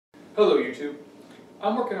Hello YouTube.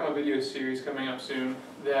 I'm working on a video series coming up soon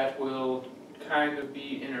that will kind of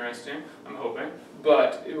be interesting, I'm hoping,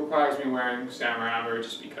 but it requires me wearing samurai armor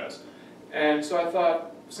just because. And so I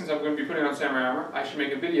thought, since I'm going to be putting on samurai armor, I should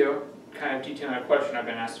make a video kind of detailing a question I've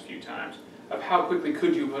been asked a few times of how quickly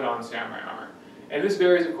could you put on samurai armor. And this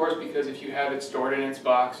varies, of course, because if you have it stored in its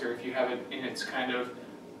box or if you have it in its kind of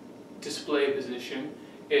display position,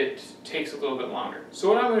 it takes a little bit longer.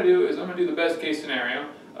 So what I'm going to do is I'm going to do the best case scenario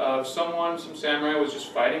of some samurai was just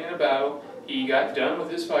fighting in a battle, he got done with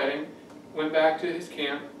his fighting, went back to his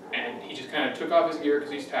camp, and he just kind of took off his gear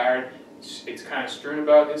because he's tired, it's kind of strewn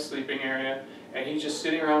about his sleeping area, and he's just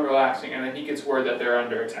sitting around relaxing, and then he gets word that they're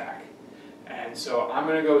under attack. And so I'm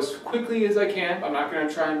going to go as quickly as I can. I'm not going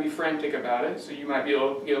to try and be frantic about it, so you might be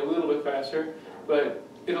able to get a little bit faster, but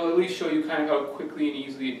it'll at least show you kind of how quickly and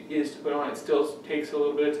easily it is to put on. It still takes a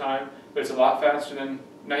little bit of time, but it's a lot faster than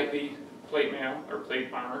nightly plate mail or plate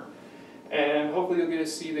armor. And hopefully you'll get to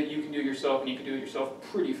see that you can do it yourself, and you can do it yourself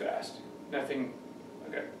pretty fast. Nothing,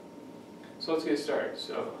 okay. So let's get started.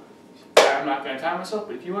 So I'm not going to time myself,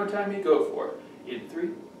 but if you want to time me, go for it. In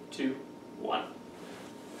 3, 2, 1.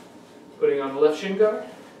 Putting on the left shin guard.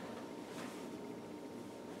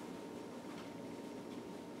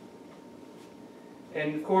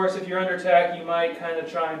 And of course, if you're under attack, you might kind of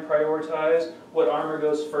try and prioritize what armor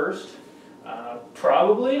goes first.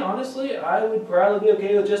 Probably, honestly, I would probably be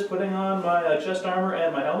okay with just putting on my chest armor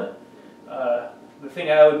and my helmet. The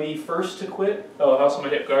thing I would be first to quit, also my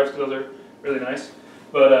hip guards, because those are really nice.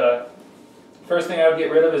 But first thing I would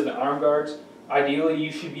get rid of is the arm guards. Ideally,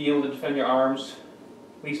 you should be able to defend your arms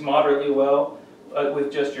at least moderately well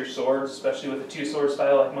with just your swords, especially with a two-sword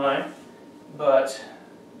style like mine. But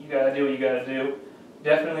you gotta do what you gotta do.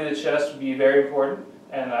 Definitely the chest would be very important,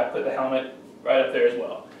 and I put the helmet right up there as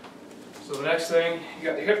well. So the next thing, you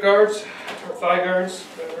got the hip guards, or thigh guards,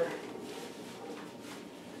 whatever.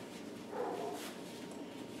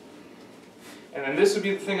 And then this would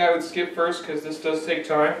be the thing I would skip first because this does take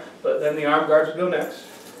time, but then the arm guards would go next.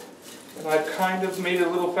 And I've kind of made it a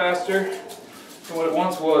little faster than what it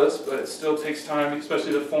once was, but it still takes time,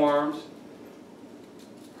 especially the forearms.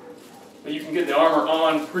 But you can get the armor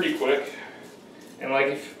on pretty quick. And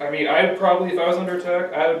like, I'd probably, if I was under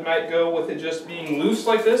attack, might go with it just being loose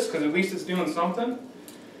like this, because at least it's doing something.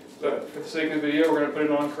 But for the sake of the video, we're going to put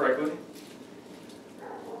it on correctly.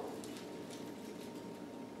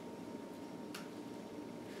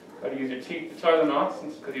 Try to use your teeth to tie the knots,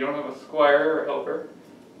 because you don't have a squire or a helper.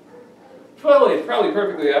 Totally, it's probably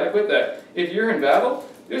perfectly adequate that if you're in battle,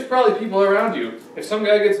 there's probably people around you. If some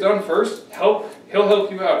guy gets done first, he'll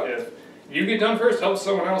help you out. If you get done first, help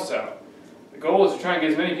someone else out. The goal is to try and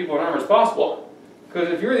get as many people in armor as possible. Because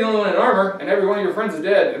if you're the only one in armor and every one of your friends is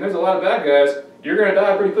dead and there's a lot of bad guys, you're going to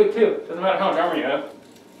die pretty quick too. Doesn't matter how much armor you have.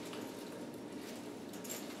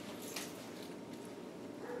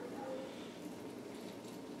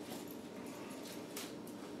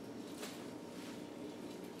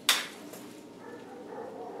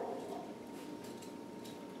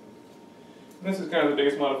 This is kind of the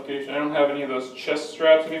biggest modification. I don't have any of those chest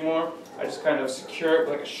straps anymore. I just kind of secure it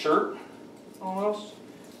like a shirt, almost.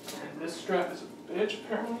 And this strap is a bitch,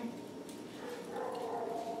 apparently.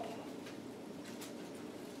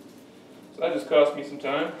 So that just cost me some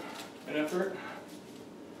time and effort.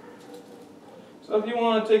 So if you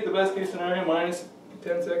want to take the best case scenario, minus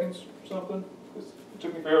 10 seconds or something, because it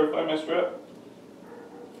took me forever to find my strap.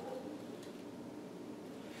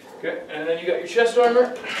 Okay, and then you got your chest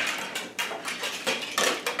armor.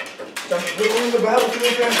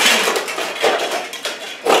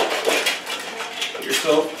 Put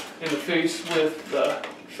yourself in the face with the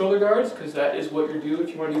shoulder guards, because that is what you're doing if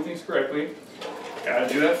you want to do things correctly. Gotta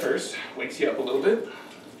do that first. Wakes you up a little bit.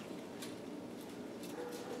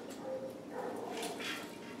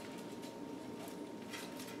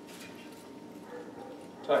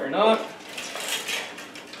 Tie your knot.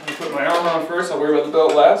 I'm gonna put my armor on first. I'll worry about the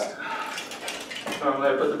belt last. Normally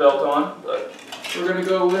I put the belt on, but we're gonna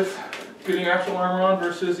go with getting actual armor on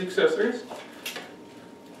versus the accessories.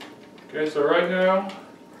 Okay, so right now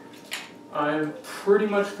I'm pretty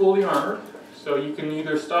much fully armored, so you can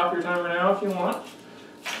either stop your timer now if you want.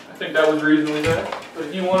 I think that was reasonably bad. But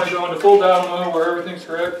if you want to go into full battle mode where everything's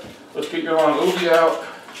correct, let's get your long obi out.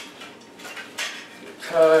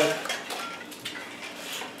 Tie.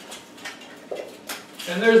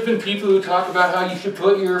 And there's been people who talk about how you should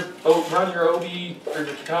put run your obi or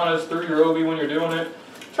your katanas through your obi when you're doing it.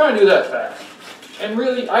 Try and do that fast. And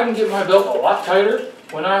really, I can get my belt a lot tighter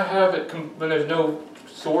when I have it when there's no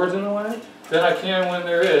swords in the way than I can when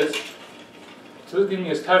there is. So this gives me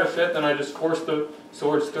a tighter fit than I just force the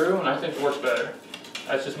swords through, and I think it works better.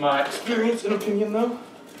 That's just my experience and opinion though.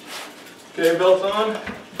 Okay, belt on.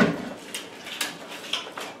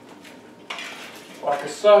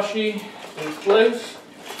 Wakizashi in place.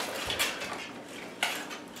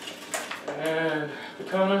 And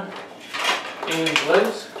katana in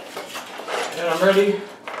place. And I'm ready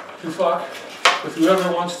to fuck with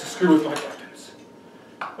whoever wants to screw with my captains.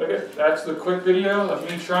 Okay, that's the quick video of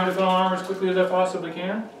me trying to put on armor as quickly as I possibly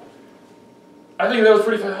can. I think that was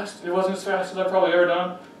pretty fast. It wasn't as fast as I've probably ever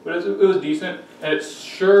done, but it was decent. And it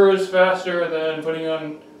sure is faster than putting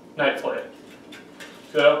on Night Flight.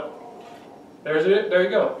 So, there's it. There you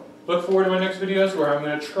go. Look forward to my next videos where I'm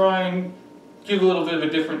going to try and give a little bit of a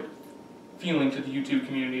different feeling to the YouTube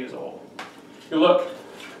community as a whole. Good luck.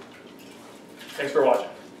 Thanks for watching.